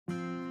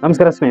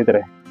ನಮಸ್ಕಾರ ಸ್ನೇಹಿತರೆ,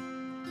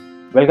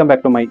 welcome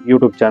back to my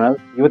YouTube channel.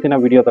 ಇವತ್ತಿನ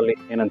ವಿಡಿಯೋದಲ್ಲಿ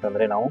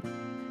ಏನಂತಂದ್ರೆ ನಾವು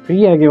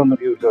ಫ್ರೀಯಾಗಿ ಒಂದು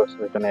ನ್ಯೂಸ್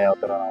ವೆಬ್ಸೈಟನ್ನು ಯಾವ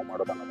ಥರ ನಾವು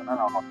ಮಾಡೋದು ಅನ್ನೋದನ್ನು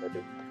ನಾವು ನೋಡ್ತಾ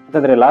ಇದ್ದೀವಿ.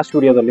 ಅಂತಂದರೆ ಲಾಸ್ಟ್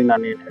ವಿಡಿಯೋದಲ್ಲಿ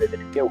ನಾನು ಏನು ಹೇಳಿದೆ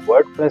ನಿಮಗೆ,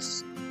 ವರ್ಡ್ಪ್ರೆಸ್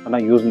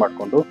ಅನ್ನು ಯೂಸ್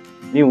ಮಾಡಿಕೊಂಡು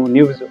ನೀವು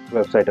ನ್ಯೂಸ್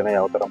ವೆಬ್ಸೈಟನ್ನು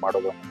ಯಾವ ಥರ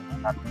ಮಾಡೋದು ಅನ್ನೋದನ್ನು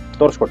ನಾನು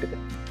ತೋರಿಸ್ಕೊಟ್ಟಿದ್ದೆ.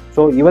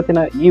 ಸೊ ಇವತ್ತಿನ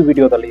ಈ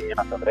ವಿಡಿಯೋದಲ್ಲಿ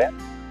ಏನಂತಂದರೆ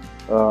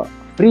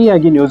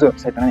ಫ್ರೀಯಾಗಿ ನ್ಯೂಸ್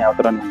ವೆಬ್ಸೈಟನ್ನು ಯಾವ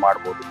ಥರ ನೀವು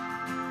ಮಾಡ್ಬೋದು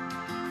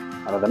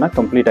ಅನ್ನೋದನ್ನು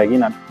ಕಂಪ್ಲೀಟಾಗಿ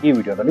ನಾನು ಈ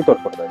ವಿಡಿಯೋದಲ್ಲಿ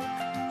ತೋರಿಸ್ಕೊಡ್ತಾ ಇದ್ದೀನಿ.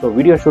 ಸೊ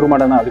ವಿಡಿಯೋ ಶುರು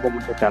ಮಾಡೋಣ. ಅದಕ್ಕೂ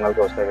ಮುಂಚೆ ಚಾನಲ್ಗೆ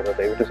ಹೊಸದಾಗಿರೋ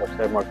ದಯವಿಟ್ಟು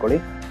ಸಬ್ಸ್ಕ್ರೈಬ್ ಮಾಡ್ಕೊಳ್ಳಿ.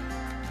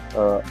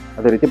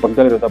 ಅದೇ ರೀತಿ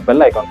ಪಕ್ಕದಲ್ಲಿರೋ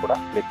ಬೆಲ್ ಐಕಾನ್ ಕೂಡ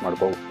ಕ್ಲಿಕ್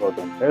ಮಾಡ್ಕೋಬೋದು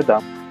ಅಂತ ಹೇಳ್ತಾ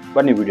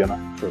ಬನ್ನಿ ವಿಡಿಯೋನ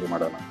ಶುರು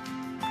ಮಾಡೋಣ.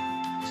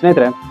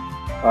 ಸ್ನೇಹಿತರೆ,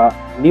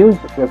 ನ್ಯೂಸ್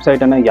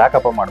ವೆಬ್ಸೈಟನ್ನು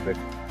ಯಾಕಪ್ಪ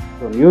ಮಾಡಬೇಕು?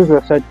 ಸೊ ನ್ಯೂಸ್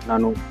ವೆಬ್ಸೈಟ್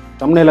ನಾನು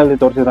ತಮ್ನೇಲಲ್ಲಿ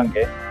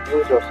ತೋರಿಸಿದಂಗೆ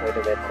ನ್ಯೂಸ್ ವೆಬ್ಸೈಟ್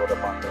ಏನು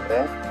ಮಾಡೋದಪ್ಪ ಅಂತಂದರೆ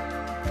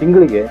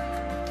ತಿಂಗಳಿಗೆ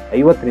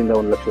 50ರಿಂದ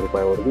 1 ಲಕ್ಷ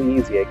ರೂಪಾಯಿವರೆಗೂ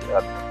ಈಸಿಯಾಗಿ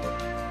ಆಗ್ತದೆ.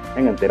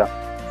 ಹೆಂಗಂತೀರಾ?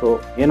 ಸೊ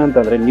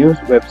ಏನಂತಂದರೆ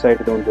ನ್ಯೂಸ್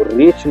ವೆಬ್ಸೈಟ್ದು ಒಂದು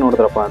ರೀಚ್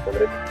ನೋಡಿದ್ರಪ್ಪ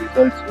ಅಂತಂದರೆ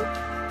ರಿಸಲ್ಟ್ಸು.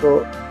 ಸೊ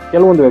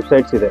ಕೆಲವೊಂದು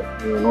ವೆಬ್ಸೈಟ್ಸ್ ಇದೆ,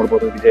 ನೀವು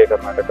ನೋಡ್ಬೋದು, ವಿಜಯ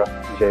ಕರ್ನಾಟಕ,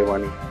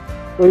 ವಿಜಯವಾಣಿ.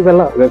 ಸೊ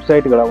ಇವೆಲ್ಲ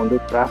ವೆಬ್ಸೈಟ್ಗಳ ಒಂದು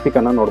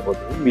ಟ್ರಾಫಿಕನ್ನು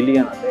ನೋಡ್ಬೋದು,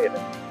 ಮಿಲಿಯನ್ ಅಲ್ಲೇ ಇದೆ.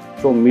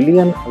 ಸೊ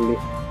ಮಿಲಿಯನ್ ಅಲ್ಲಿ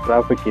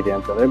ಟ್ರಾಫಿಕ್ ಇದೆ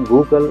ಅಂತಂದರೆ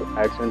ಗೂಗಲ್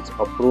ಆ್ಯಡ್ಸೆನ್ಸ್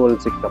ಅಪ್ರೂವಲ್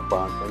ಸಿಕ್ತಪ್ಪ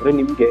ಅಂತಂದರೆ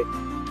ನಿಮಗೆ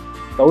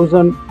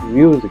 1000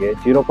 ವ್ಯೂಸ್ಗೆ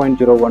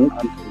 0.01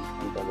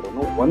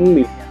 ಅಂತಂದ್ರೂ 1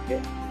 ಮಿಲಿಯನ್ಗೆ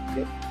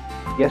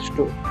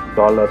ಎಷ್ಟು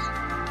ಡಾಲರ್ಸ್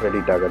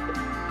ಕ್ರೆಡಿಟ್ ಆಗುತ್ತೆ.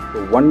 ಸೊ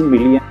 1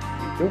 ಮಿಲಿಯನ್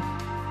ಇಂಟು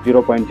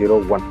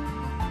 0.01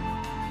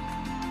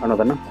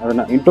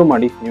 ಅದನ್ನು ಇಂಟು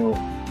ಮಾಡಿ ನೀವು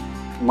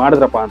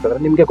ಮಾಡಿದ್ರಪ್ಪ ಅಂತಂದರೆ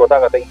ನಿಮಗೆ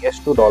ಗೊತ್ತಾಗುತ್ತೆ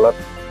ಎಷ್ಟು ಡಾಲರ್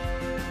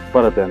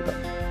ಬರುತ್ತೆ ಅಂತ.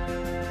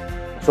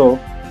 ಸೊ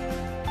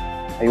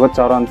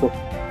 50,000 ಅಂತೂ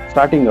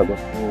ಸ್ಟಾರ್ಟಿಂಗ್, ಅದು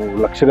ನೀವು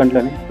ಲಕ್ಷ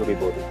ಗಂಟಲೆ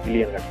ದುಡಿಬೋದು,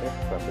 ಮಿಲಿಯನ್ ಗಂಟೆ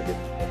ಟ್ರಾಫಿಕ್ ಇದೆ.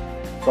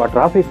 ಸೊ ಆ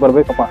ಟ್ರಾಫಿಕ್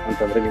ಬರಬೇಕಪ್ಪ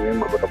ಅಂತಂದರೆ ನೀವೇನು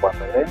ಮಾಡ್ಬೇಕಪ್ಪ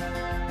ಅಂತಂದರೆ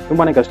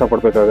ತುಂಬಾ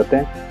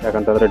ಕಷ್ಟಪಡಬೇಕಾಗತ್ತೆ.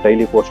 ಯಾಕಂತಂದರೆ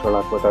ಡೈಲಿ ಪೋಸ್ಟ್ಗಳು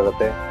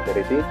ಹಾಕಬೇಕಾಗತ್ತೆ. ಅದೇ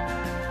ರೀತಿ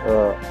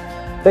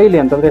ಡೈಲಿ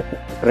ಅಂತಂದರೆ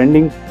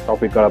ಟ್ರೆಂಡಿಂಗ್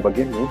ಟಾಪಿಕ್ಗಳ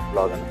ಬಗ್ಗೆ ನೀವು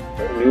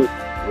ನ್ಯೂಸ್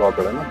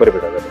ಬ್ಲಾಗ್ಗಳನ್ನು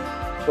ಬರೀಬೇಕಾಗುತ್ತೆ.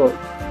 ಸೊ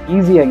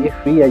ಈಸಿಯಾಗಿ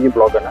ಫ್ರೀಯಾಗಿ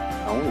ಬ್ಲಾಗನ್ನು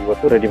ನಾವು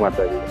ಇವತ್ತು ರೆಡಿ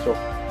ಮಾಡ್ತಾ ಇದ್ದೀವಿ. ಸೊ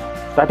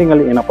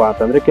ಸ್ಟಾರ್ಟಿಂಗಲ್ಲಿ ಏನಪ್ಪ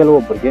ಅಂತಂದರೆ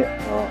ಕೆಲವೊಬ್ಬರಿಗೆ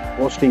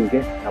ಪೋಸ್ಟಿಂಗ್ಗೆ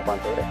ಏನಪ್ಪ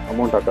ಅಂತಂದರೆ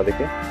ಅಮೌಂಟ್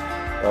ಹಾಕೋದಕ್ಕೆ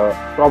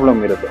ಪ್ರಾಬ್ಲಮ್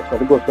ಇರುತ್ತೆ. ಸೊ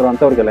ಅದಕ್ಕೋಸ್ಕರ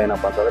ಅಂಥವ್ರಿಗೆಲ್ಲ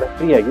ಏನಪ್ಪ ಅಂತಂದರೆ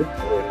ಫ್ರೀಯಾಗಿ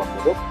ಅವರು ಏನು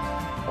ಮಾಡ್ಬೋದು,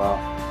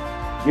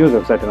 ನ್ಯೂಸ್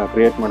ವೆಬ್ಸೈಟನ್ನು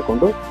ಕ್ರಿಯೇಟ್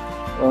ಮಾಡಿಕೊಂಡು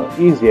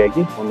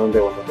ಈಸಿಯಾಗಿ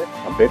ಒಂದೊಂದೇ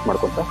ಅಪ್ಡೇಟ್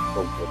ಮಾಡ್ಕೊತಾ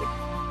ಹೋಗ್ಬೋದು.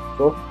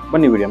 ಸೊ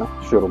ಬನ್ನಿ ವಿಡಿಯೋನ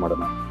ಶುರು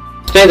ಮಾಡೋಣ.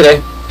 ಸ್ನೇಹಿತರೆ,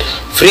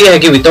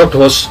 ಫ್ರೀಯಾಗಿ ವಿತೌಟ್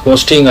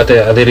ಹೋಸ್ಟಿಂಗ್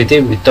ಅದೇ ರೀತಿ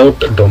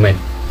ವಿತೌಟ್ ಡೊಮೈನ್.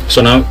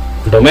 ಸೊ ನಾವು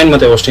ಡೊಮೈನ್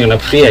ಮತ್ತು ಹೋಸ್ಟಿಂಗ್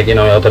ಫ್ರೀಯಾಗಿ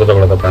ನಾವು ಯಾವ ಥರ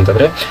ತಗೊಳ್ಳೋದಪ್ಪ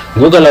ಅಂತಂದರೆ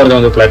ಗೂಗಲ್ ಅವ್ರದ್ದು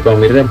ಒಂದು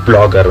ಪ್ಲಾಟ್ಫಾರ್ಮ್ ಇದೆ,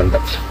 ಬ್ಲಾಗರ್ ಅಂತ.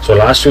 ಸೊ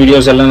ಲಾಸ್ಟ್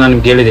ವೀಡಿಯೋಸ್ ಎಲ್ಲ ನಾನು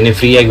ಹೇಳಿದ್ದೀನಿ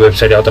ಫ್ರೀಯಾಗಿ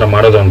ವೆಬ್ಸೈಟ್ ಯಾವ ಥರ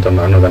ಮಾಡೋದು ಅಂತ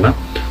ಅನ್ನೋದನ್ನು.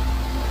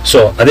 ಸೊ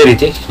ಅದೇ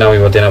ರೀತಿ ನಾವು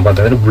ಇವತ್ತೇನಪ್ಪ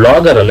ಅಂತಂದರೆ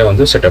ಬ್ಲಾಗರಲ್ಲೇ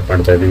ಒಂದು ಸೆಟಪ್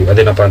ಮಾಡ್ತಾ ಇದ್ದೀವಿ.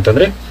 ಅದೇನಪ್ಪ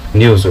ಅಂತಂದರೆ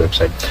ನ್ಯೂಸ್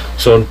ವೆಬ್ಸೈಟ್.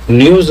 ಸೊ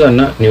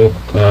ನ್ಯೂಸನ್ನು ನೀವು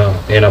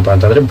ಏನಪ್ಪ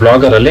ಅಂತಂದರೆ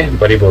ಬ್ಲಾಗರಲ್ಲೇ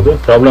ಬರಿಬೋದು,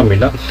 ಪ್ರಾಬ್ಲಮ್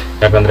ಇಲ್ಲ.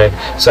 ಯಾಕಂದರೆ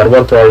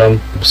ಸರ್ವರ್ ಪ್ರಾಬ್ಲಮ್,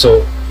 ಸೊ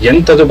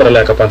ಎಂಥದ್ದು ಬರಲ್ಲ.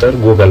 ಯಾಕಪ್ಪ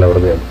ಅಂತಂದರೆ ಗೂಗಲ್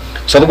ಅವ್ರದ್ದು.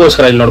 ಸೊ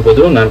ಅದಕ್ಕೋಸ್ಕರ ಇಲ್ಲಿ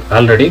ನೋಡ್ಬೋದು, ನಾನು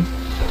ಆಲ್ರೆಡಿ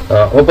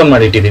ಓಪನ್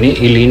ಮಾಡಿ ಇಟ್ಟಿದ್ದೀನಿ.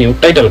 ಇಲ್ಲಿ ನೀವು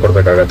ಟೈಟಲ್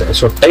ಕೊಡಬೇಕಾಗತ್ತೆ.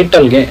 ಸೊ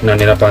ಟೈಟಲ್ಗೆ ನಾನು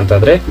ಏನಪ್ಪ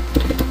ಅಂತಂದರೆ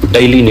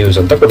ಡೈಲಿ ನ್ಯೂಸ್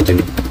ಅಂತ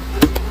ಕೊಡ್ತೀನಿ.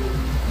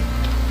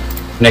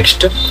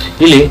 ನೆಕ್ಸ್ಟ್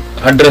ಇಲ್ಲಿ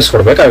ಅಡ್ರೆಸ್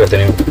ಕೊಡಬೇಕಾಗತ್ತೆ.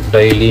 ನೀವು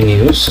ಡೈಲಿ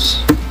ನ್ಯೂಸ್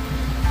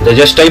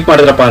ಜಸ್ಟ್ ಟೈಪ್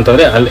ಮಾಡಿದ್ರಪ್ಪ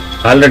ಅಂತಂದರೆ ಅಲ್ಲಿ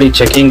ಆಲ್ರೆಡಿ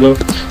ಚೆಕಿಂಗು.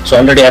 ಸೊ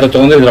ಆಲ್ರೆಡಿ ಯಾರು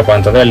ತೊಗೊಂಡಿದ್ರಪ್ಪ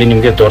ಅಂತಂದರೆ ಅಲ್ಲಿ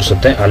ನಿಮಗೆ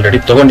ತೋರಿಸುತ್ತೆ ಆಲ್ರೆಡಿ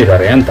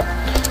ತೊಗೊಂಡಿದ್ದಾರೆ ಅಂತ.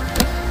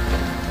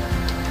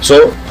 ಸೊ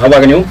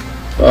ಆವಾಗ ನೀವು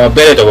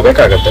ಬೇರೆ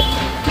ತೊಗೋಬೇಕಾಗತ್ತೆ.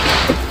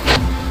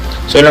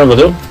 ಸೊ ಏನು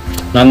ಹೇಳ್ಬೋದು,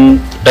 ನಾನು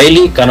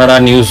ಡೈಲಿ ಕನ್ನಡ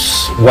ನ್ಯೂಸ್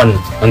 1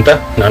 ಅಂತ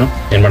ನಾನು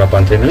ಏನು ಮಾಡಪ್ಪ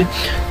ಅಂತ ಇದ್ದೀನಿ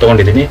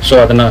ತೊಗೊಂಡಿದ್ದೀನಿ. ಸೊ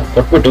ಅದನ್ನು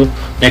ಕೊಟ್ಬಿಟ್ಟು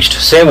ನೆಕ್ಸ್ಟ್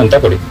ಸೇವ್ ಅಂತ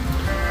ಕೊಡಿ.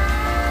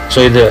 ಸೊ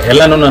ಇದು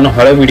ಎಲ್ಲನೂ ನಾನು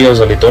ಹಳೆ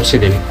ವಿಡಿಯೋಸಲ್ಲಿ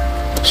ತೋರಿಸಿದ್ದೀನಿ.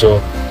 ಸೊ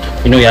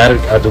ಇನ್ನು ಯಾರು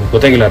ಅದು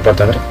ಗೊತ್ತಾಗಿಲ್ಲಪ್ಪ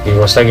ಅಂತಂದರೆ ಈಗ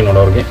ಹೊಸದಾಗಿ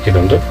ನೋಡೋರಿಗೆ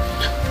ಇದೊಂದು.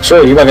 ಸೊ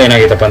ಇವಾಗ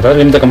ಏನಾಗಿತ್ತಪ್ಪ ಅಂತಂದರೆ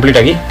ನಿಮ್ದು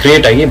ಕಂಪ್ಲೀಟಾಗಿ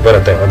ಕ್ರಿಯೇಟ್ ಆಗಿ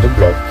ಬರುತ್ತೆ ಒಂದು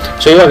ಬ್ಲಾಗ್.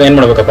 ಸೊ ಇವಾಗ ಏನು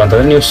ಮಾಡಬೇಕಪ್ಪ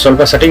ಅಂತಂದರೆ ನೀವು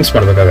ಸ್ವಲ್ಪ ಸೆಟ್ಟಿಂಗ್ಸ್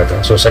ಮಾಡಬೇಕಾಗತ್ತೆ.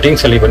 ಸೊ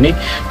ಸೆಟ್ಟಿಂಗ್ಸಲ್ಲಿ ಬನ್ನಿ,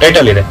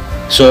 ಟೈಟಲ್ ಇದೆ.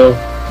 ಸೊ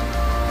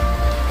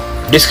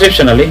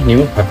ಡಿಸ್ಕ್ರಿಪ್ಷನಲ್ಲಿ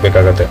ನೀವು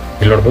ಹಾಕಬೇಕಾಗತ್ತೆ.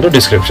 ಇಲ್ಲಿ ನೋಡ್ಬೋದು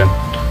ಡಿಸ್ಕ್ರಿಪ್ಷನ್.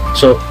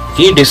 ಸೊ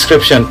ಈ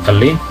ಡಿಸ್ಕ್ರಿಪ್ಷನ್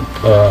ಅಲ್ಲಿ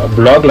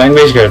ಬ್ಲಾಗ್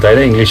ಲ್ಯಾಂಗ್ವೇಜ್ಗೆ ಹೇಳ್ತಾ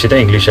ಇದೆ, ಇಂಗ್ಲೀಷ್ ಇದೆ,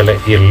 ಇಂಗ್ಲೀಷಲ್ಲೇ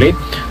ಇರಲಿ.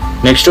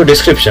 ನೆಕ್ಸ್ಟು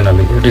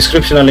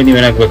ಡಿಸ್ಕ್ರಿಪ್ಷನಲ್ಲಿ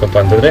ನೀವೇನು ಹಾಕಬೇಕಪ್ಪ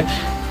ಅಂತಂದರೆ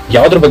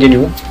ಯಾವುದ್ರ ಬಗ್ಗೆ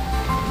ನೀವು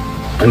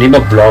ನಿಮ್ಮ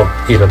ಬ್ಲಾಗ್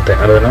ಇರುತ್ತೆ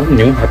ಅದನ್ನು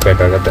ನೀವು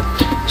ಹಾಕಬೇಕಾಗತ್ತೆ.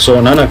 ಸೊ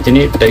ನಾನು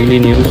ಹಾಕ್ತೀನಿ ಡೈಲಿ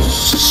ನ್ಯೂಸ್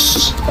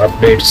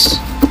ಅಪ್ಡೇಟ್ಸ್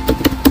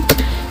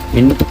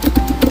ಇನ್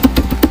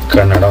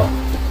ಕನ್ನಡ.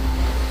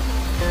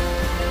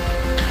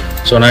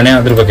 ಸೊ ನಾನೇ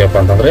ಅದ್ರ ಬಗ್ಗೆಪ್ಪ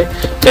ಅಂತಂದರೆ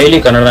ಡೈಲಿ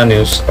ಕನ್ನಡ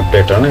ನ್ಯೂಸ್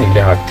ಅಪ್ಡೇಟನ್ನು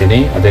ಇಲ್ಲೇ ಹಾಕ್ತೀನಿ.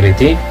 ಅದೇ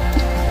ರೀತಿ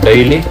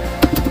ಡೈಲಿ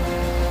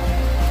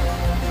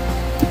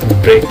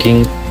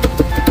ಬ್ರೇಕಿಂಗ್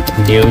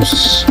ನ್ಯೂಸ್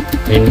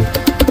ಇನ್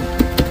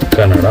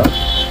ಕನ್ನಡ.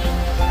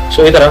 ಸೊ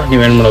ಈ ಥರ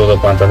ನೀವೇನು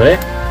ಮಾಡ್ಬೋದಪ್ಪ ಅಂತಂದರೆ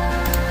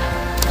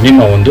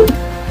ನಿಮ್ಮ ಒಂದು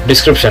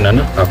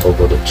ಡಿಸ್ಕ್ರಿಪ್ಷನನ್ನು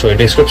ಹಾಕೋಬೋದು. ಸೊ ಈ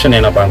ಡಿಸ್ಕ್ರಿಪ್ಷನ್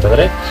ಏನಪ್ಪ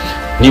ಅಂತಂದರೆ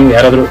ನೀವು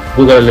ಯಾರಾದರೂ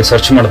ಗೂಗಲಲ್ಲಿ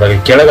ಸರ್ಚ್ ಮಾಡಿದಾಗ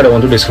ಕೆಳಗಡೆ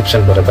ಒಂದು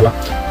ಡಿಸ್ಕ್ರಿಪ್ಷನ್ ಬರುತ್ತಲ್ಲ,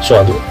 ಸೊ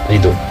ಅದು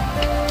ಇದು.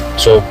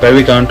 ಸೊ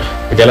ಪೆವಿಕಾಂಟ್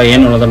ಇದೆಲ್ಲ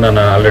ಏನು ಅನ್ನೋದನ್ನು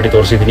ನಾನು ಆಲ್ರೆಡಿ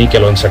ತೋರಿಸಿದ್ದೀನಿ.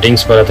 ಕೆಲವೊಂದು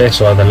ಸೆಟ್ಟಿಂಗ್ಸ್ ಬರುತ್ತೆ.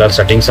 ಸೊ ಅದೆಲ್ಲ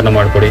ಸೆಟ್ಟಿಂಗ್ಸನ್ನು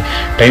ಮಾಡಿಕೊಡಿ,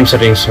 ಟೈಮ್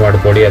ಸೆಟ್ಟಿಂಗ್ಸ್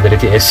ಮಾಡಿಕೊಡಿ. ಅದೇ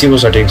ರೀತಿ SEO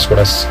ಸೆಟ್ಟಿಂಗ್ಸ್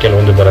ಕೂಡ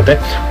ಕೆಲವೊಂದು ಬರುತ್ತೆ,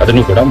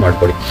 ಅದನ್ನು ಕೂಡ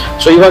ಮಾಡಿಕೊಡಿ.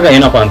 ಸೊ ಇವಾಗ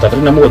ಏನಪ್ಪ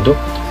ಅಂತಂದರೆ ನಮಗೊಂದು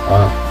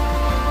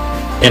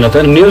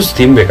ಏನಂತಂದ್ರೆ ನ್ಯೂಸ್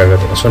ಥೀಮ್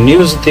ಬೇಕಾಗುತ್ತೆ. ಸೊ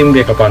ನ್ಯೂಸ್ ಥೀಮ್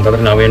ಬೇಕಪ್ಪ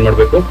ಅಂತಂದರೆ ನಾವೇನು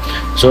ಮಾಡಬೇಕು,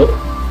 ಸೊ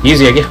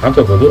ಈಸಿಯಾಗಿ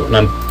ಹಾಕೋಬೋದು.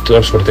 ನಾನು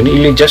ತೋರಿಸ್ಕೊಡ್ತೀನಿ.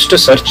 ಇಲ್ಲಿ ಜಸ್ಟ್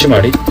ಸರ್ಚ್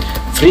ಮಾಡಿ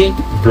ಫ್ರೀ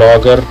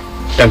ಬ್ಲಾಗರ್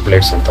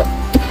ಟೆಂಪ್ಲೇಟ್ಸ್ ಅಂತ.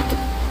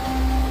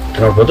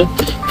 ನೋಡ್ಬೋದು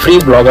ಫ್ರೀ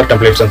ಬ್ಲಾಗರ್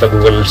ಟೆಂಪ್ಲೇಟ್ಸ್ ಅಂತ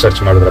ಗೂಗಲ್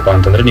ಸರ್ಚ್ ಮಾಡಿದ್ರಪ್ಪ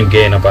ಅಂತಂದ್ರೆ ನಿಮ್ಗೆ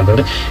ಏನಪ್ಪಾ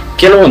ಅಂತಂದ್ರೆ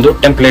ಕೆಲವೊಂದು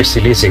ಟೆಂಪ್ಲೇಟ್ಸ್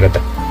ಇಲ್ಲಿ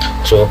ಸಿಗುತ್ತೆ.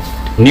 ಸೊ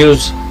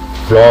ನ್ಯೂಸ್,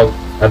 ಬ್ಲಾಗ್,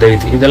 ಅದೇ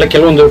ರೀತಿ ಇದೆಲ್ಲ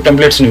ಕೆಲವೊಂದು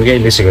ಟೆಂಪ್ಲೇಟ್ಸ್ ನಿಮಗೆ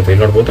ಇಲ್ಲಿ ಸಿಗುತ್ತೆ.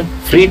 ಇಲ್ಲಿ ನೋಡ್ಬೋದು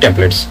ಫ್ರೀ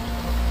ಟೆಂಪ್ಲೇಟ್ಸ್,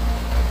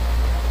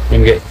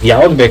 ನಿಮಗೆ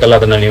ಯಾವ್ದು ಬೇಕಲ್ಲ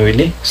ಅದನ್ನ ನೀವು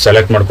ಇಲ್ಲಿ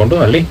ಸೆಲೆಕ್ಟ್ ಮಾಡಿಕೊಂಡು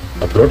ಅಲ್ಲಿ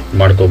ಅಪ್ಲೋಡ್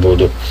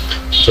ಮಾಡ್ಕೋಬಹುದು.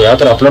 ಸೊ ಯಾವ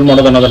ತರ ಅಪ್ಲೋಡ್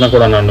ಮಾಡೋದು ಅನ್ನೋದನ್ನ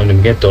ಕೂಡ ನಾನು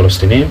ನಿಮಗೆ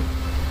ತೋರಿಸ್ತೀನಿ.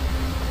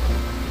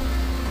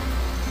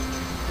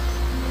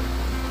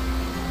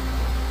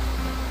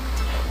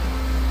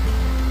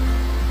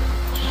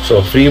 ಸೊ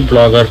ಫ್ರೀ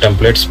ಬ್ಲಾಗರ್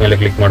ಟೆಂಪ್ಲೇಟ್ಸ್ ಮೇಲೆ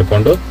ಕ್ಲಿಕ್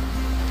ಮಾಡಿಕೊಂಡು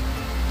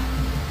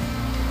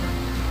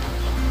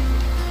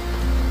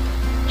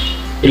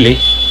ಇಲ್ಲಿ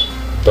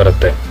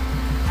ಬರುತ್ತೆ.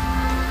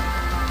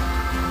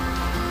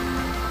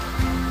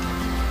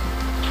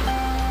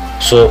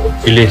 ಸೊ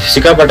ಇಲ್ಲಿ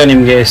ಸಿಕ್ಕಾಪಟ್ಟೆ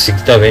ನಿಮಗೆ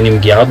ಸಿಗ್ತವೆ,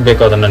 ನಿಮ್ಗೆ ಯಾವ್ದು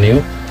ಬೇಕೋ ಅದನ್ನ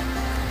ನೀವು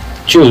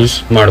ಚೂಸ್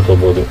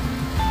ಮಾಡ್ಕೋಬಹುದು.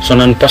 ಸೊ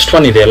ನನ್ನ ಫಸ್ಟ್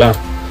ಒನ್ ಇದೆಯಲ್ಲ,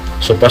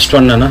 ಸೊ ಫಸ್ಟ್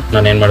ಒನ್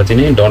ನಾನು ಏನು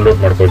ಮಾಡ್ತೀನಿ,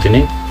 ಡೌನ್ಲೋಡ್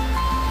ಮಾಡ್ಕೊಳ್ತೀನಿ.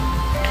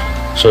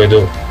 ಸೊ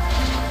ಇದು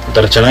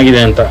ಒಂಥರ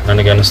ಚೆನ್ನಾಗಿದೆ ಅಂತ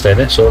ನನಗೆ ಅನಿಸ್ತಾ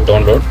ಇದೆ. So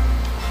download.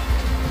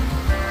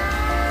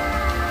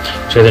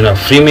 ಸೊ ಇದನ್ನ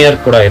ಪ್ರೀಮಿಯರ್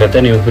ಕೂಡ ಇರುತ್ತೆ,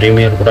 ನೀವು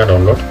ಪ್ರೀಮಿಯರ್ ಕೂಡ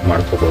ಡೌನ್ಲೋಡ್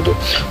ಮಾಡ್ಕೋಬಹುದು.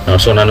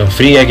 ಸೊ ನಾನು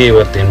ಫ್ರೀಯಾಗಿ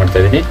ಇವತ್ತು ಏನು ಮಾಡ್ತಾ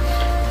ಇದ್ದೀನಿ,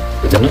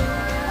 ಇದನ್ನು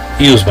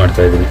ಯೂಸ್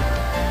ಮಾಡ್ತಾ ಇದ್ದೀನಿ.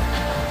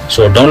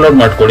 ಸೊ ಡೌನ್ಲೋಡ್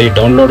ಮಾಡ್ಕೊಳ್ಳಿ.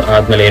 ಡೌನ್ಲೋಡ್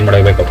ಆದ್ಮೇಲೆ ಏನು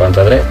ಮಾಡಬೇಕಪ್ಪ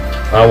ಅಂತಂದ್ರೆ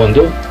ಆ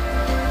ಒಂದು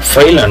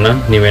ಫೈಲನ್ನು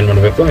ನೀವೇನು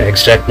ಮಾಡಬೇಕು,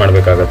 ಎಕ್ಸ್ಟ್ರಾಕ್ಟ್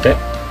ಮಾಡಬೇಕಾಗತ್ತೆ.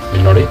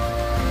 ಇಲ್ಲಿ ನೋಡಿ,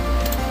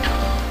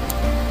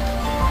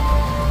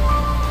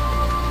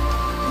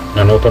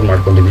 ನಾನು ಓಪನ್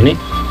ಮಾಡ್ಕೊಂಡಿದ್ದೀನಿ.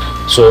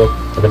 ಸೊ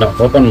ಅದನ್ನು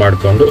ಓಪನ್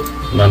ಮಾಡಿಕೊಂಡು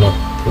ನಾನು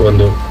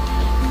ಒಂದು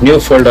ನ್ಯೂ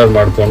ಫೋಲ್ಡರ್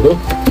ಮಾಡಿಕೊಂಡು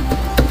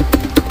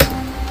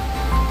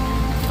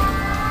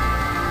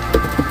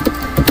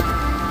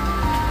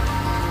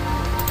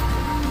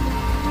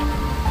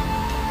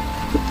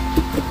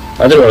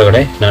ಅದ್ರ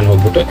ಒಳಗಡೆ ನಾನು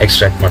ಹೋಗ್ಬಿಟ್ಟು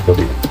ಎಕ್ಸ್ಟ್ರಾಕ್ಟ್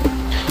ಮಾಡ್ಕೋತೀನಿ.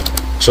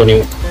 ಸೊ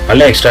ನೀವು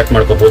ಅಲ್ಲೇ ಎಕ್ಸ್ಟ್ರಾಕ್ಟ್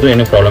ಮಾಡ್ಕೋಬಹುದು,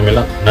 ಏನೂ ಪ್ರಾಬ್ಲಮ್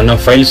ಇಲ್ಲ. ನನ್ನ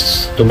ಫೈಲ್ಸ್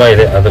ತುಂಬ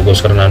ಇದೆ,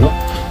 ಅದಕ್ಕೋಸ್ಕರ ನಾನು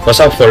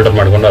ಹೊಸ ಫೋಲ್ಡರ್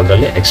ಮಾಡ್ಕೊಂಡು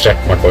ಅದರಲ್ಲಿ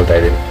ಎಕ್ಸ್ಟ್ರಾಕ್ಟ್ ಮಾಡ್ಕೊಳ್ತಾ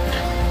ಇದ್ದೀನಿ.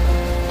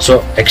 ಸೊ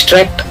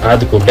ಎಕ್ಸ್ಟ್ರಾಕ್ಟ್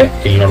ಆದ ಕೂಡಲೇ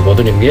ಇಲ್ಲಿ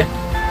ನೋಡ್ಬೋದು ನಿಮಗೆ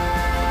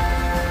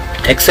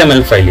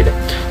XML ಫೈಲ್ ಇದೆ.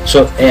 ಸೊ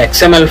ಈ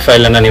XML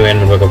ಫೈಲನ್ನು ನೀವೇನು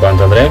ಮಾಡಬೇಕಪ್ಪ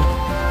ಅಂತಂದರೆ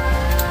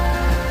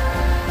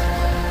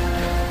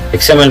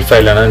XML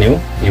ಫೈಲನ್ನು ನೀವು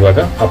ಇವಾಗ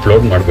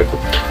ಅಪ್ಲೋಡ್ ಮಾಡಬೇಕು.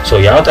 ಸೊ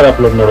ಯಾವ ಥರ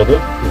ಅಪ್ಲೋಡ್ ಮಾಡೋದು,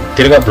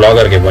 ತಿರ್ಗಾ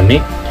ಬ್ಲಾಗರ್ಗೆ ಬನ್ನಿ.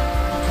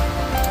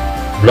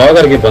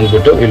 ಬ್ಲಾಗರ್ಗೆ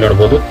ಬಂದ್ಬಿಟ್ಟು ಇಲ್ಲಿ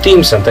ನೋಡ್ಬೋದು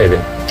ಥೀಮ್ಸ್ ಅಂತ ಇದೆ,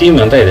 ಥೀಮ್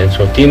ಅಂತ ಇದೆ.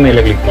 ಸೊ ಥೀಮ್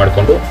ಮೇಲೆ ಕ್ಲಿಕ್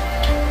ಮಾಡಿಕೊಂಡು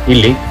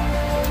ಇಲ್ಲಿ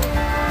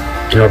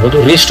ನೋಡ್ಬೋದು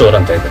ರೀಸ್ಟೋರ್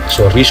ಅಂತ ಇದೆ.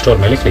 ಸೊ ರೀಸ್ಟೋರ್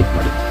ಮೇಲೆ ಕ್ಲಿಕ್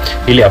ಮಾಡಿ,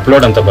 ಇಲ್ಲಿ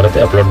ಅಪ್ಲೋಡ್ ಅಂತ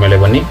ಬರುತ್ತೆ. ಅಪ್ಲೋಡ್ ಮೇಲೆ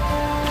ಬನ್ನಿ.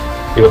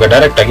 ಇವಾಗ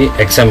ಡೈರೆಕ್ಟ್ ಆಗಿ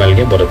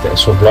XMLಗೆ ಬರುತ್ತೆ.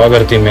 ಸೊ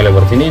ಬ್ಲಾಗರ್ ಥೀಮ್ ಮೇಲೆ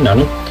ಬರ್ತೀನಿ,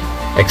 ನಾನು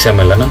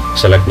XML ಅನ್ನು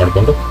ಸೆಲೆಕ್ಟ್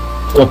ಮಾಡಿಕೊಂಡು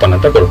ಓಪನ್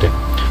ಅಂತ ಕೊಡ್ತೀನಿ.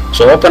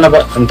 ಸೊ ಓಪನ್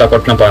ಅಂತ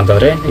ಕೊಟ್ಟನಪ್ಪ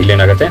ಅಂತಂದ್ರೆ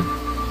ಇಲ್ಲೇನಾಗುತ್ತೆ,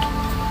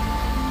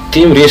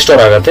 ಥೀಮ್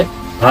ರೀಸ್ಟೋರ್ ಆಗುತ್ತೆ.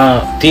 ಆ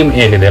ಥೀಮ್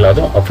ಏನಿದೆ ಅಲ್ಲ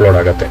ಅದು ಅಪ್ಲೋಡ್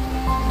ಆಗುತ್ತೆ.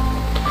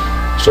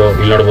 ಸೊ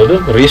ಇಲ್ಲಿ ನೋಡ್ಬೋದು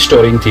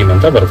ರೀಸ್ಟೋರಿಂಗ್ ಥೀಮ್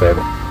ಅಂತ ಬರ್ತಾ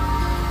ಇದೆ.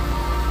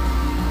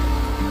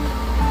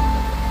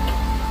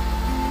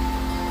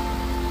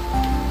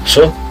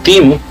 ಸೊ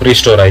ಥೀಮ್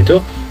ರೀಸ್ಟೋರ್ ಆಯಿತು.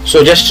 ಸೊ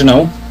ಜಸ್ಟ್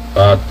ನಾವು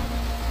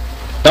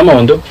ನಮ್ಮ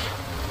ಒಂದು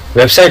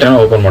ವೆಬ್ಸೈಟ್ ಅನ್ನು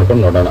ಓಪನ್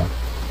ಮಾಡ್ಕೊಂಡು ನೋಡೋಣ.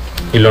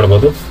 ಇಲ್ಲಿ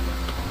ನೋಡ್ಬೋದು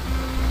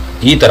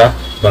ಈ ತರ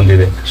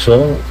ಬಂದಿದೆ. ಸೊ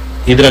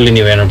ಇದರಲ್ಲಿ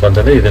ನೀವೇನಪ್ಪ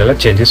ಅಂತಂದ್ರೆ ಇದರೆಲ್ಲ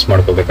ಚೇಂಜಸ್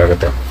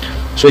ಮಾಡ್ಕೋಬೇಕಾಗತ್ತೆ.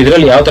 ಸೊ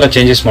ಇದರಲ್ಲಿ ಯಾವ ತರ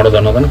ಚೇಂಜಸ್ ಮಾಡೋದು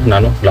ಅನ್ನೋದನ್ನು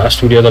ನಾನು ಲಾಸ್ಟ್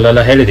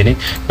ವಿಡಿಯೋದಲ್ಲೆಲ್ಲ ಹೇಳಿದ್ದೀನಿ,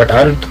 ಬಟ್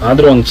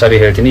ಆದ್ರೂ ಒಂದು ಸಾರಿ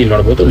ಹೇಳ್ತೀನಿ. ಇಲ್ಲಿ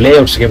ನೋಡ್ಬೋದು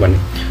ಲೇಔಟ್ಸ್ಗೆ ಬನ್ನಿ.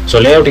 ಸೊ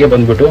ಲೇಔಟ್ಗೆ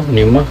ಬಂದ್ಬಿಟ್ಟು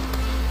ನಿಮ್ಮ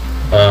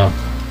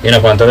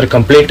ಏನಪ್ಪಾ ಅಂತಂದ್ರೆ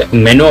ಕಂಪ್ಲೀಟ್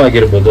ಮೆನು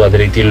ಆಗಿರ್ಬೋದು, ಅದೇ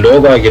ರೀತಿ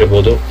ಲೋಗೋ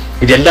ಆಗಿರ್ಬೋದು,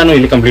 ಇದೆಲ್ಲಾನು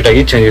ಇಲ್ಲಿ ಕಂಪ್ಲೀಟ್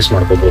ಆಗಿ ಚೇಂಜಸ್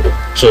ಮಾಡ್ಕೋಬಹುದು.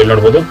 ಸೊ ಇಲ್ಲಿ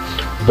ನೋಡ್ಬೋದು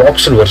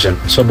ಬಾಕ್ಸ್ಡ್ ವರ್ಷನ್.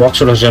 ಸೊ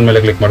ಬಾಕ್ಸ್ಡ್ ವರ್ಷನ್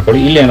ಮೇಲೆ ಕ್ಲಿಕ್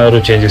ಮಾಡ್ಕೊಳ್ಳಿ. ಇಲ್ಲಿ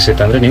ಏನಾದ್ರು ಚೇಂಜಸ್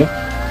ಇತ್ತಂದ್ರೆ ನೀವು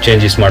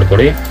ಚೇಂಜಸ್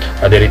ಮಾಡ್ಕೊಳ್ಳಿ.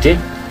 ಅದೇ ರೀತಿ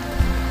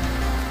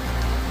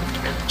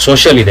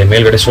ಸೋಷಿಯಲ್ ಇದೆ,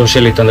 ಮೇಲ್ಗಡೆ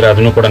ಸೋಷಿಯಲ್ ಇತ್ತಂದ್ರೆ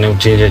ಅದನ್ನು ಕೂಡ ನೀವು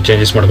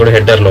ಚೇಂಜಸ್ ಮಾಡ್ಕೊಳ್ಳಿ.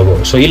 Header logo.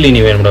 ಸೊ ಇಲ್ಲಿ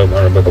ನೀವೇನು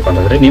ಮಾಡಬೇಕಪ್ಪ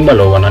ಅಂತಂದ್ರೆ ನಿಮ್ಮ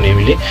ಲೋಗೋನ ನೀವು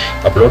ಇಲ್ಲಿ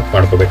ಅಪ್ಲೋಡ್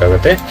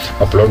ಮಾಡ್ಕೋಬೇಕಾಗತ್ತೆ.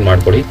 ಅಪ್ಲೋಡ್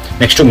ಮಾಡ್ಕೊಳ್ಳಿ.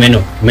 ನೆಕ್ಸ್ಟ್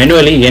ಮೆನು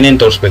ಅಲ್ಲಿ ಏನೇನು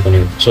ತೋರಿಸ್ಬೇಕು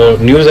ನೀವು. ಸೊ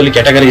ನ್ಯೂಸ್ ಅಲ್ಲಿ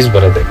ಕ್ಯಾಟಗರೀಸ್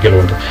ಬರುತ್ತೆ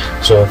ಕೆಲವೊಂದು.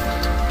 ಸೊ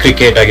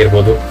ಕ್ರಿಕೆಟ್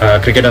ಆಗಿರ್ಬೋದು,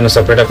 ಕ್ರಿಕೆಟ್ ಅನ್ನು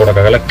ಸಪ್ರೇಟ್ ಆಗಿ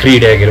ಕೊಡೋಕ್ಕಾಗಲ್ಲ.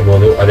 ಕ್ರೀಡೆ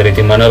ಆಗಿರ್ಬೋದು, ಅದೇ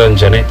ರೀತಿ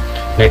ಮನೋರಂಜನೆ,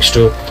 ನೆಕ್ಸ್ಟ್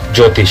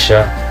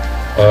ಜ್ಯೋತಿಷ್ಯ,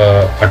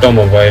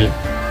 ಆಟೋಮೊಬೈಲ್,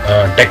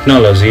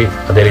 ಟೆಕ್ನಾಲಜಿ,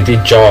 ಅದೇ ರೀತಿ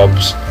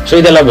ಜಾಬ್ಸ್. ಸೊ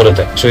ಇದೆಲ್ಲ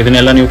ಬರುತ್ತೆ. ಸೊ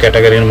ಇದನ್ನೆಲ್ಲ ನೀವು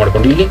ಕ್ಯಾಟಗರಿಯನ್ನು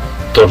ಮಾಡ್ಕೊಂಡು ಇಲ್ಲಿ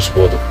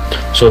ತೋರಿಸ್ಬೋದು.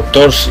 ಸೊ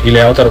ಇಲ್ಲಿ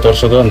ಯಾವ ಥರ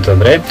ತೋರಿಸೋದು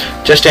ಅಂತಂದ್ರೆ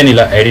ಜಸ್ಟ್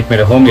ಏನಿಲ್ಲ, ಎಡಿಟ್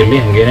ಮೇಲೆ ಹೋಮ್ ಇರಲಿ,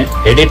 ಹಂಗೇನೆ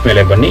ಎಡಿಟ್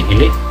ಮೇಲೆ ಬನ್ನಿ.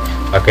 ಇಲ್ಲಿ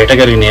ಆ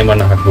ಕ್ಯಾಟಗರಿ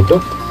ನೇಮನ್ನು ಹಾಕ್ಬಿಟ್ಟು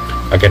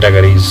ಆ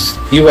ಕ್ಯಾಟಗರೀಸ್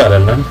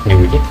URL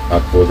ನೀವು ಇಲ್ಲಿ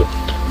ಹಾಕ್ಬೋದು.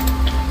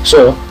 ಸೊ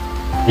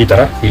ಈ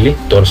ಥರ ಇಲ್ಲಿ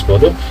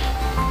ತೋರಿಸ್ಬೋದು.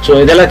 ಸೊ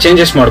ಇದೆಲ್ಲ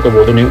ಚೇಂಜಸ್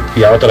ಮಾಡ್ಕೋಬಹುದು. ನೀವು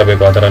ಯಾವ ಥರ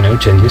ಬೇಕೋ ಆ ಥರ ನೀವು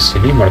ಚೇಂಜಸ್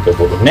ಇಲ್ಲಿ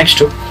ಮಾಡ್ಕೋಬಹುದು.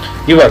 ನೆಕ್ಸ್ಟ್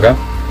ಇವಾಗ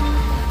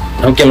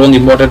ನಾವು ಕೆಲವೊಂದು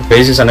ಇಂಪಾರ್ಟೆಂಟ್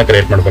ಪೇಜಸ್ ಅನ್ನ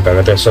ಕ್ರಿಯೇಟ್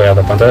ಮಾಡಬೇಕಾಗುತ್ತೆ. ಸೊ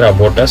ಯಾವ್ದಪ್ಪ ಅಂತಂದ್ರೆ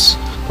about us,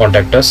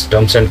 contact us,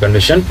 terms and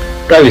condition,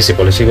 privacy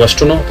policy,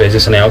 ಇವಷ್ಟು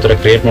pages ಅನ್ನ ಯಾವ ಥರ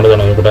ಕ್ರಿಯೇಟ್ ಮಾಡೋದು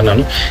ಅನ್ನೋದು ಕೂಡ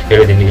ನಾನು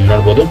ಹೇಳಿದ್ದೀನಿ. ಇಲ್ಲಿ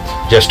ನೋಡ್ಬೋದು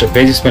ಜಸ್ಟ್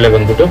ಪೇಜಸ್ ಮೇಲೆ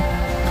ಬಂದ್ಬಿಟ್ಟು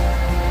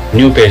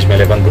ನ್ಯೂ ಪೇಜ್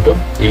ಮೇಲೆ ಬಂದ್ಬಿಟ್ಟು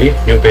ಇಲ್ಲಿ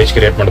ನ್ಯೂ ಪೇಜ್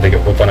ಕ್ರಿಯೇಟ್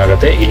ಮಾಡೋದಕ್ಕೆ ಓಪನ್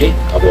ಆಗುತ್ತೆ. ಇಲ್ಲಿ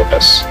ಅಬೌಟ್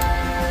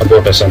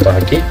ಅಸ್ ಅಂತ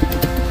ಹಾಕಿ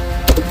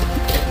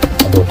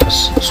about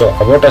us. So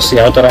about us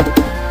ಯಾವ ಥರ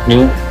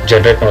ನೀವು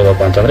ಜನರೇಟ್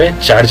ಮಾಡೋದಪ್ಪ ಅಂತಂದ್ರೆ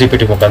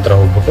ChatGPT ಮುಖಾಂತರ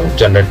ಹೋಗ್ಬಿಟ್ಟು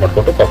ಜನರೇಟ್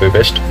ಮಾಡ್ಕೊಂಡು ಕಾಪಿ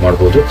ಪೇಸ್ಟ್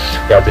ಮಾಡ್ಬೋದು.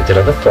 ಯಾವ ರೀತಿ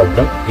ಇರೋದ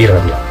ಪ್ರಾಬ್ಲಮ್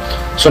ಇರೋಲ್ಲ.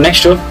 ಸೊ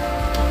ನೆಕ್ಸ್ಟ್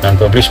ನಾನು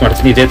ಪಬ್ಲಿಷ್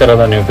ಮಾಡ್ತೀನಿ. ಇದೇ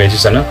ಥರದ ನೀವು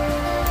ಪೇಜಸ್ ಅನ್ನ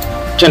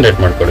ಜನರೇಟ್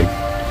ಮಾಡ್ಕೊಳ್ಳಿ.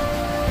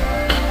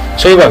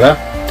 ಸೊ ಇವಾಗ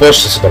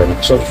ಪೋಸ್ಟ್ಸ್ ಬರೋಣ.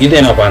 ಸೊ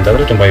ಇದೇನಪ್ಪ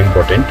ಅಂತಂದ್ರೆ ತುಂಬಾ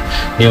ಇಂಪಾರ್ಟೆಂಟ್.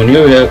 ನೀವು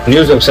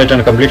ನ್ಯೂಸ್ ವೆಬ್ಸೈಟ್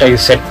ಅನ್ನು ಕಂಪ್ಲೀಟ್ ಆಗಿ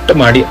ಸೆಟ್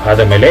ಮಾಡಿ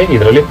ಆದ ಮೇಲೆ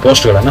ಇದರಲ್ಲಿ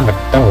ಪೋಸ್ಟ್ಗಳನ್ನು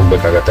ಹಾಕ್ತಾ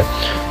ಹೋಗ್ಬೇಕಾಗತ್ತೆ.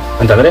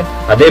 ಅಂತಂದ್ರೆ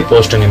ಅದೇ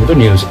ಪೋಸ್ಟ್ ನಿಮ್ದು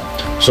ನ್ಯೂಸ್.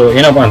 ಸೊ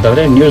ಏನಪ್ಪಾ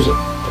ಅಂತಂದ್ರೆ ನ್ಯೂಸ್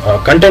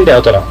ಕಂಟೆಂಟ್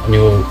ಯಾವ ತರ,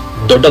 ನೀವು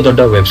ದೊಡ್ಡ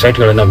ದೊಡ್ಡ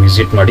ವೆಬ್ಸೈಟ್ಗಳನ್ನ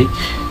ವಿಸಿಟ್ ಮಾಡಿ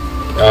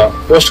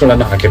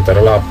ಪೋಸ್ಟ್ಗಳನ್ನು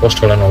ಹಾಕಿರ್ತಾರಲ್ಲ, ಆ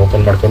ಪೋಸ್ಟ್ಗಳನ್ನು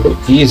ಓಪನ್ ಮಾಡಿಕೊಂಡು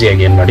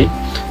ಈಸಿಯಾಗಿ ಏನು ಮಾಡಿ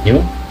ನೀವು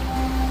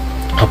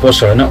ಆ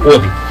ಪೋಸ್ಟ್ಗಳನ್ನು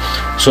ಓದಿ.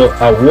 ಸೊ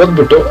ಆ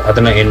ಓದ್ಬಿಟ್ಟು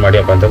ಅದನ್ನ ಏನು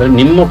ಮಾಡಿಯಪ್ಪ ಅಂತಂದ್ರೆ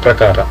ನಿಮ್ಮ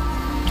ಪ್ರಕಾರ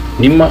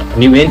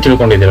ನೀವೇನು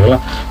ತಿಳ್ಕೊಂಡಿದ್ದೀರಲ್ಲ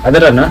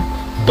ಅದರನ್ನ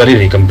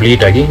ಬರೀರಿ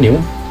ಕಂಪ್ಲೀಟ್ ಆಗಿ. ನೀವು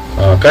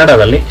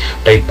ಕನ್ನಡದಲ್ಲಿ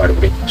ಟೈಪ್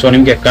ಮಾಡಿಬಿಡಿ. ಸೊ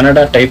ನಿಮಗೆ ಕನ್ನಡ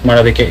ಟೈಪ್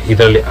ಮಾಡೋದಕ್ಕೆ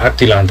ಇದರಲ್ಲಿ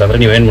ಆಗ್ತಿಲ್ಲ ಅಂತಂದ್ರೆ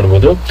ನೀವೇನು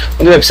ಮಾಡ್ಬೋದು,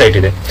 ಒಂದು ವೆಬ್ಸೈಟ್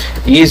ಇದೆ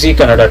ಈಸಿ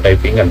ಕನ್ನಡ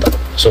ಟೈಪಿಂಗ್ ಅಂತ.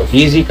 So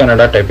easy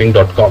Kannada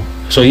ಟೈಪಿಂಗ್.com.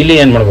 ಸೊ ಇಲ್ಲಿ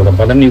ಏನು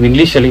ಮಾಡ್ಬೋದಪ್ಪ ಅಂದ್ರೆ ನೀವು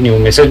ಇಂಗ್ಲೀಷಲ್ಲಿ ನೀವು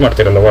ಮೆಸೇಜ್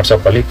ಮಾಡ್ತಿರಲ್ಲ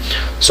ವಾಟ್ಸಪ್ಪಲ್ಲಿ,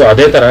 ಸೊ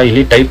ಅದೇ ಥರ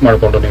ಇಲ್ಲಿ ಟೈಪ್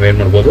ಮಾಡಿಕೊಂಡು ನೀವೇನು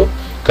ಮಾಡ್ಬೋದು,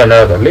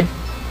 ಕನ್ನಡದಲ್ಲಿ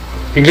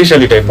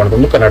ಇಂಗ್ಲೀಷಲ್ಲಿ ಟೈಪ್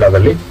ಮಾಡಿಕೊಂಡು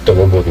ಕನ್ನಡದಲ್ಲಿ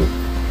ತಗೋಬೋದು.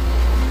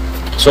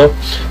 ಸೊ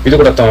ಇದು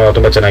ಕೂಡ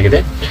ತುಂಬ ಚೆನ್ನಾಗಿದೆ,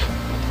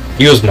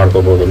 ಯೂಸ್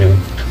ಮಾಡ್ಕೋಬೋದು ನೀವು.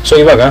 ಸೊ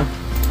ಇವಾಗ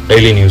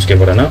ಡೈಲಿ ನ್ಯೂಸ್ಗೆ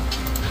ಬರೋಣ.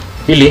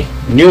 ಇಲ್ಲಿ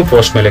ನ್ಯೂ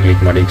ಪೋಸ್ಟ್ ಮೇಲೆ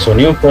ಕ್ಲಿಕ್ ಮಾಡಿ. ಸೊ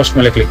ನ್ಯೂ ಪೋಸ್ಟ್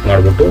ಮೇಲೆ ಕ್ಲಿಕ್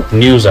ಮಾಡಿಬಿಟ್ಟು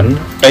ನ್ಯೂಸ್ ಅನ್ನು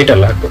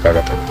ಟೈಟಲ್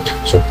ಹಾಕಬೇಕಾಗತ್ತೆ.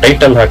 ಸೊ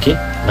ಟೈಟಲ್ ಹಾಕಿ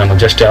ನಾನು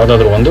ಜಸ್ಟ್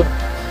ಯಾವುದಾದ್ರೂ ಒಂದು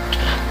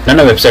ನನ್ನ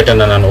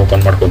ವೆಬ್ಸೈಟನ್ನು ನಾನು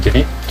ಓಪನ್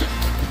ಮಾಡ್ಕೊತೀನಿ,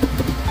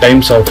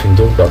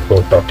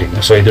 timesofhindu.co.in.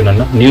 ಸೊ ಇದು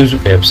ನನ್ನ ನ್ಯೂಸ್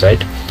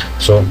ವೆಬ್ಸೈಟ್.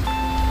 ಸೊ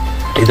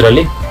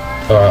ಇದರಲ್ಲಿ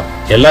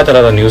ಎಲ್ಲ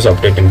ಥರದ ನ್ಯೂಸ್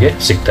ಅಪ್ಡೇಟ್ ನಿಮಗೆ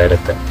ಸಿಗ್ತಾ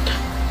ಇರುತ್ತೆ.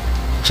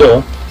 ಸೊ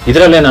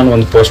ಇದರಲ್ಲೇ ನಾನು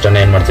ಒಂದು ಪೋಸ್ಟನ್ನು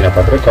ಏನು ಮಾಡ್ತೀನಪ್ಪ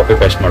ಅಂದರೆ ಕಾಪಿ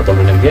ಪೇಸ್ಟ್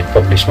ಮಾಡಿಕೊಂಡು ನಿಮಗೆ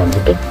ಪಬ್ಲಿಷ್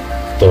ಮಾಡಿಬಿಟ್ಟು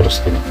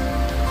ತೋರಿಸ್ತೀನಿ.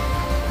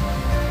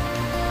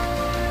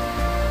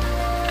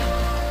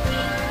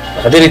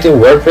 ಅದೇ ರೀತಿ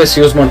ವರ್ಡ್ಪ್ರೆಸ್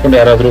ಯೂಸ್ ಮಾಡ್ಕೊಂಡು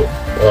ಯಾರಾದರೂ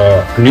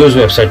ನ್ಯೂಸ್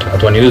ವೆಬ್ಸೈಟ್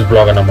ಅಥವಾ ನ್ಯೂಸ್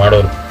ಬ್ಲಾಗನ್ನು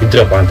ಮಾಡೋರು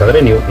ಇದ್ರಪ್ಪ ಅಂತಂದರೆ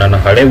ನೀವು ನನ್ನ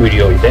ಹಳೆ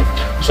ವಿಡಿಯೋ ಇದೆ,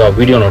 ಸೊ ಆ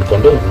ವಿಡಿಯೋ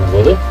ನೋಡಿಕೊಂಡು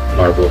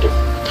ಮಾಡ್ಬೋದು.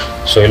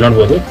 ಸೊ ಇಲ್ಲಿ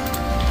ನೋಡ್ಬೋದು,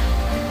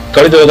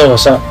 ಕಳೆದ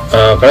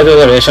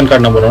ಹೋದ ರೇಷನ್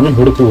ಕಾರ್ಡ್ ನಂಬರನ್ನು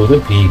ಹುಡುಕುವುದು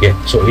ಹೀಗೆ.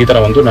 ಸೊ ಈ ಥರ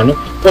ಒಂದು ನಾನು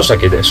ಪೋಸ್ಟ್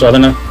ಹಾಕಿದ್ದೆ. ಸೊ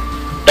ಅದನ್ನು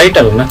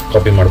ಟೈಟಲನ್ನು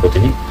ಕಾಪಿ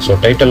ಮಾಡ್ಕೋತೀನಿ. ಸೊ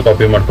ಟೈಟಲ್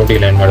ಕಾಪಿ ಮಾಡ್ಕೊಂಡು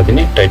ಇಲ್ಲಿ ಏನು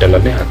ಮಾಡ್ತೀನಿ,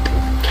 ಟೈಟಲಲ್ಲಿ ಹಾಕ್ತೀನಿ.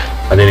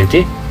 ಅದೇ ರೀತಿ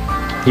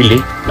ಇಲ್ಲಿ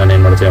ನಾನು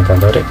ಏನು ಮಾಡ್ತೀನಪ್ಪ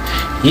ಅಂತಂದರೆ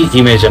ಈ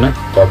ಇಮೇಜನ್ನು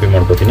ಕಾಪಿ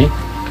ಮಾಡ್ಕೋತೀನಿ,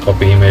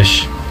 ಕಾಪಿ ಇಮೇಜ್.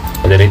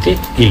 ಅದೇ ರೀತಿ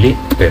ಇಲ್ಲಿ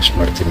ಪೇಸ್ಟ್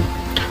ಮಾಡ್ತೀನಿ.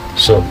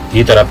 ಸೊ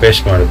ಈ ಥರ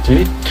ಪೇಸ್ಟ್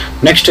ಮಾಡ್ತೀವಿ.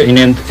 ನೆಕ್ಸ್ಟ್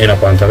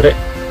ಏನಪ್ಪ ಅಂತಂದರೆ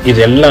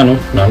ಇದೆಲ್ಲಾನು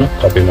ನಾನು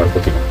ಕಾಪಿ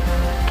ಮಾಡ್ಕೋತೀನಿ.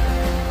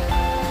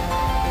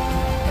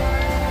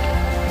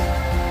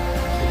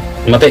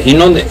 ಮತ್ತೆ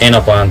ಇನ್ನೊಂದು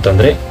ಏನಪ್ಪ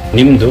ಅಂತಂದರೆ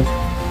ನಿಮ್ಮದು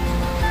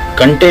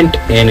ಕಂಟೆಂಟ್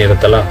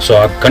ಏನಿರುತ್ತಲ್ಲ, ಸೊ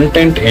ಆ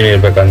ಕಂಟೆಂಟ್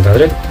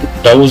ಏನಿರ್ಬೇಕಂತಂದರೆ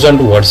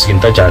 1000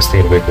 ವರ್ಡ್ಸ್ಗಿಂತ ಜಾಸ್ತಿ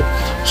ಇರಬೇಕು.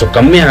 ಸೊ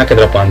ಕಮ್ಮಿ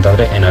ಹಾಕಿದ್ರಪ್ಪ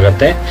ಅಂತಂದರೆ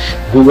ಏನಾಗುತ್ತೆ,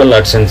 ಗೂಗಲ್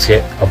ಆಡ್ಸೆನ್ಸ್ಗೆ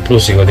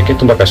ಅಪ್ರೂವ್ ಸಿಗೋದಕ್ಕೆ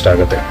ತುಂಬ ಕಷ್ಟ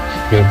ಆಗುತ್ತೆ.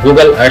 ನೀವು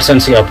ಗೂಗಲ್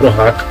ಆಡ್ಸೆನ್ಸ್ಗೆ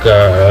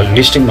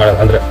ಲಿಸ್ಟಿಂಗ್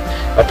ಅಂದರೆ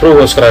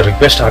ಅಪ್ರೂವ್ಗೋಸ್ಕರ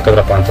ರಿಕ್ವೆಸ್ಟ್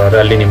ಹಾಕಿದ್ರಪ್ಪ ಅಂತಂದರೆ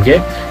ಅಲ್ಲಿ ನಿಮಗೆ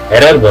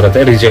ಎರರ್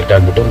ಬರುತ್ತೆ, ರಿಜೆಕ್ಟ್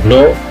ಆಗಿಬಿಟ್ಟು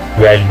ಲೋ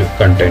ವ್ಯಾಲ್ಯೂ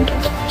ಕಂಟೆಂಟ್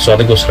ಅಂತ. ಸೊ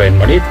ಅದಕ್ಕೋಸ್ಕರ ಏನು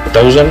ಮಾಡಿ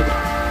 1000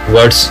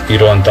 ವರ್ಡ್ಸ್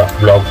ಇರುವಂಥ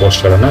ಬ್ಲಾಗ್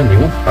ಪೋಸ್ಟ್ಗಳನ್ನು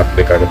ನೀವು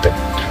ಹಾಕಬೇಕಾಗುತ್ತೆ.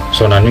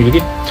 ಸೊ ನಾನು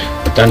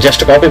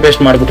ಜಸ್ಟ್ ಕಾಪಿ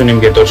ಪೇಸ್ಟ್ ಮಾಡಿಬಿಟ್ಟು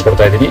ನಿಮಗೆ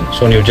ತೋರಿಸ್ಕೊಡ್ತಾ ಇದ್ದೀನಿ.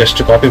 ಸೊ ನೀವು ಜಸ್ಟ್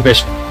ಕಾಪಿ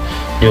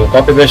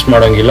ಪೇಸ್ಟ್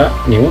ಮಾಡೋಂಗಿಲ್ಲ,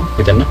 ನೀವು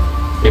ಇದನ್ನು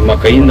ನಿಮ್ಮ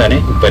ಕೈಯಿಂದಾನೇ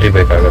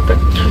ಬರಿಬೇಕಾಗತ್ತೆ.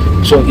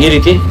 ಸೊ ಈ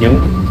ರೀತಿ ನೀವು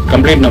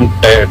ಕಂಪ್ಲೀಟ್ ನಮ್ಮ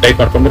ಟೈಪ್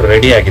ಮಾಡ್ಕೊಂಡು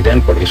ರೆಡಿ ಆಗಿದೆ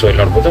ಅನ್ಕೊಳ್ಳಿ. ಸೊ ಇಲ್ಲಿ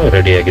ನೋಡ್ಬೋದು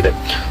ರೆಡಿ ಆಗಿದೆ.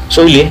 ಸೊ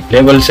ಇಲ್ಲಿ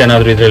ಲೇಬಲ್ಸ್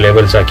ಏನಾದರೂ ಇದ್ರೆ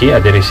ಲೇಬಲ್ಸ್ ಹಾಕಿ,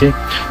 ಅದೇ ರೀತಿ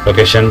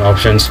ಲೊಕೇಶನ್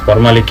ಆಪ್ಷನ್ಸ್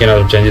ಫಾರ್ಮಾಲಿಕ್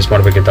ಏನಾದರೂ ಚೇಂಜಸ್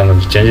ಮಾಡಬೇಕಿತ್ತು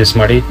ಅಂದ್ರೆ ಚೇಂಜಸ್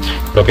ಮಾಡಿ,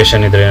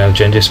 ಲೊಕೇಶನ್ ಇದ್ರೆ ಏನಾದರೂ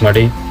ಚೇಂಜಸ್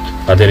ಮಾಡಿ.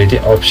 ಅದೇ ರೀತಿ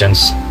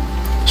ಆಪ್ಷನ್ಸ್,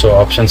 ಸೊ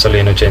ಆಪ್ಷನ್ಸಲ್ಲಿ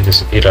ಏನು ಚೇಂಜಸ್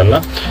ಇರಲ್ಲ.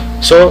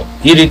 ಸೊ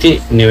ಈ ರೀತಿ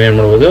ನೀವೇನು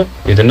ಮಾಡ್ಬೋದು,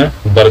 ಇದನ್ನು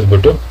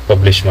ಬರೆದ್ಬಿಟ್ಟು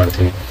ಪಬ್ಲಿಷ್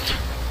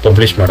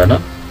ಮಾಡೋಣ.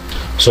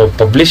 ಸೊ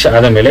ಪಬ್ಲಿಷ್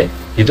ಆದ ಮೇಲೆ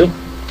ಇದು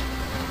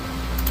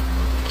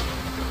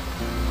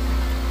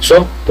ಸೊ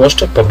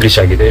ಪೋಸ್ಟ್ ಪಬ್ಲಿಷ್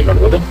ಆಗಿದೆ, ಇಲ್ಲಿ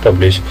ನೋಡ್ಬೋದು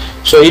ಪಬ್ಲಿಷ್.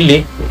 ಸೊ ಇಲ್ಲಿ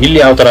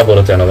ಯಾವ ಥರ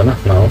ಬರುತ್ತೆ ಅನ್ನೋದನ್ನು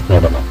ನಾವು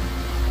ನೋಡೋಣ.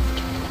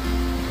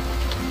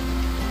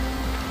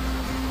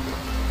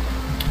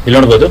 ಇಲ್ಲಿ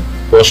ನೋಡ್ಬೋದು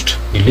ಪೋಸ್ಟ್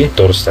ಇಲ್ಲಿ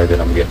ತೋರಿಸ್ತಾ ಇದೆ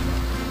ನಮಗೆ.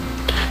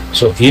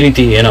 ಸೊ ಈ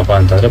ರೀತಿ ಏನಪ್ಪಾ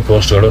ಅಂತಂದ್ರೆ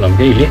ಪೋಸ್ಟ್ಗಳು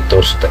ನಮಗೆ ಇಲ್ಲಿ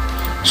ತೋರಿಸುತ್ತೆ.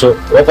 ಸೊ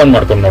ಓಪನ್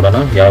ಮಾಡ್ಕೊಂಡು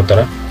ನೋಡೋಣ ಯಾವ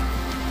ಥರ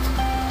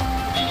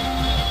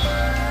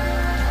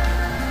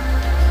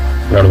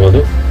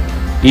ನೋಡ್ಬೋದು.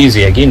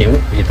 ಈಸಿಯಾಗಿ ನೀವು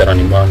ಈ ಥರ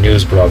ನಿಮ್ಮ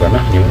ನ್ಯೂಸ್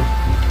ಬ್ಲಾಗನ್ನು ನೀವು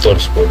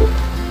ತೋರಿಸ್ಬೋದು.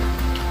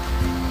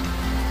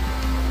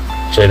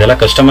 ಸೊ ಇದೆಲ್ಲ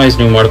ಕಸ್ಟಮೈಸ್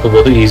ನೀವು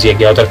ಮಾಡ್ಕೋಬೋದು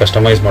ಈಸಿಯಾಗಿ. ಯಾವ ಥರ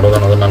ಕಸ್ಟಮೈಸ್ ಮಾಡೋದು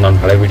ಅನ್ನೋದನ್ನು ನಾನು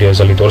ಹಳೆ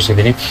ವೀಡಿಯೋಸಲ್ಲಿ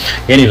ತೋರಿಸಿದ್ದೀನಿ.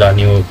 ಏನಿಲ್ಲ,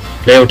 ನೀವು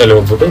ಲೇಔಟಲ್ಲಿ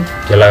ಹೋಗ್ಬಿಟ್ಟು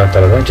ಎಲ್ಲ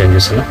ಥರದ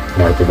ಚೇಂಜಸ್ಸನ್ನು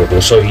ಮಾಡ್ಕೋಬೋದು.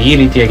 ಸೊ ಈ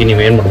ರೀತಿಯಾಗಿ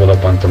ನೀವು ಏನು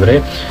ಮಾಡ್ಬೋದಪ್ಪ ಅಂತಂದರೆ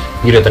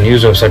ಈ ರೀತಿ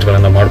ನ್ಯೂಸ್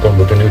ವೆಬ್ಸೈಟ್ಗಳನ್ನು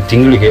ಮಾಡ್ಕೊಂಡ್ಬಿಟ್ಟು ನೀವು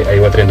ತಿಂಗಳಿಗೆ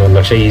 50 ರಿಂದ 1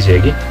 ಲಕ್ಷ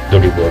ಈಸಿಯಾಗಿ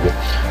ದುಡಿಬೋದು.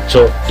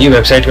 ಸೊ ಈ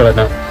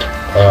ವೆಬ್ಸೈಟ್ಗಳನ್ನು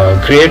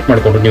ಕ್ರಿಯೇಟ್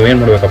ಮಾಡಿಕೊಂಡು ನೀವೇನು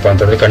ಮಾಡಬೇಕಪ್ಪ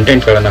ಅಂತಂದರೆ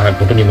ಕಂಟೆಂಟ್ಗಳನ್ನು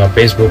ಹಾಕ್ಬಿಟ್ಟು ನಿಮ್ಮ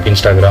ಫೇಸ್ಬುಕ್,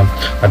 ಇನ್ಸ್ಟಾಗ್ರಾಮ್,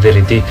 ಅದೇ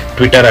ರೀತಿ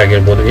ಟ್ವಿಟರ್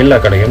ಆಗಿರ್ಬೋದು ಎಲ್ಲ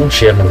ಕಡೆಗೂ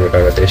ಶೇರ್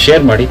ಮಾಡಬೇಕಾಗತ್ತೆ.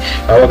 ಶೇರ್ ಮಾಡಿ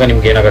ಆವಾಗ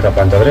ನಿಮ್ಗೆ ಏನಾಗುತ್ತಪ್ಪ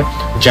ಅಂತಂದರೆ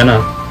ಜನ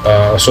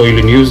ಸೊ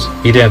ಇಲ್ಲಿ ನ್ಯೂಸ್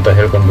ಇದೆ ಅಂತ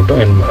ಹೇಳ್ಕೊಂಡ್ಬಿಟ್ಟು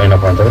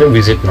ಏನಪ್ಪ ಅಂತಂದರೆ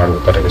ವಿಸಿಟ್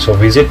ಮಾಡ್ತಾರೆ. ಸೊ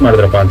ವಿಸಿಟ್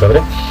ಮಾಡಿದ್ರಪ್ಪ ಅಂತಂದರೆ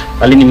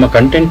ಅಲ್ಲಿ ನಿಮ್ಮ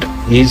ಕಂಟೆಂಟ್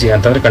ಈಸಿ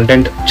ಅಂತಂದರೆ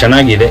ಕಂಟೆಂಟ್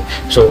ಚೆನ್ನಾಗಿದೆ,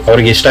 ಸೊ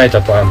ಅವ್ರಿಗೆ ಇಷ್ಟ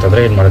ಆಯ್ತಪ್ಪ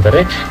ಅಂತಂದರೆ ಏನು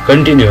ಮಾಡ್ತಾರೆ,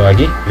 ಕಂಟಿನ್ಯೂ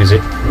ಆಗಿ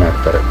ವಿಸಿಟ್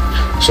ಮಾಡ್ತಾರೆ.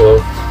 ಸೊ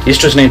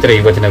ಇಷ್ಟು ಸ್ನೇಹಿತರೆ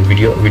ಇವತ್ತಿನ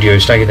ವಿಡಿಯೋ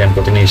ಇಷ್ಟ ಆಗಿದೆ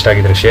ಅನ್ಕೋತೀನಿ. ಇಷ್ಟ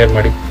ಆಗಿದ್ರೆ ಶೇರ್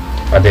ಮಾಡಿ,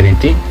 ಅದೇ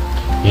ರೀತಿ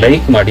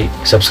ಲೈಕ್ ಮಾಡಿ,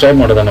 ಸಬ್ಸ್ಕ್ರೈಬ್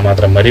ಮಾಡೋದನ್ನು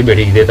ಮಾತ್ರ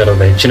ಮರಿಬೇಡಿ. ಇದೇ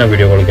ಥರದ ಹೆಚ್ಚಿನ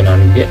ವಿಡಿಯೋಗಳಿಗೆ ನಾನು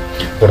ನಿಮಗೆ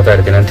ಕೊಡ್ತಾ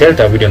ಇರ್ತೀನಿ ಅಂತ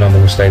ಹೇಳ್ತಾ ವಿಡಿಯೋನ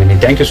ಮುಗಿಸ್ತಾ ಇದ್ದೀನಿ.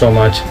 Thank you so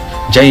much.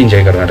 ಜೈ ಹಿಂದ್,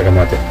 ಜೈ ಕರ್ನಾಟಕ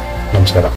ಮಾತೆ. ನಮಸ್ಕಾರ.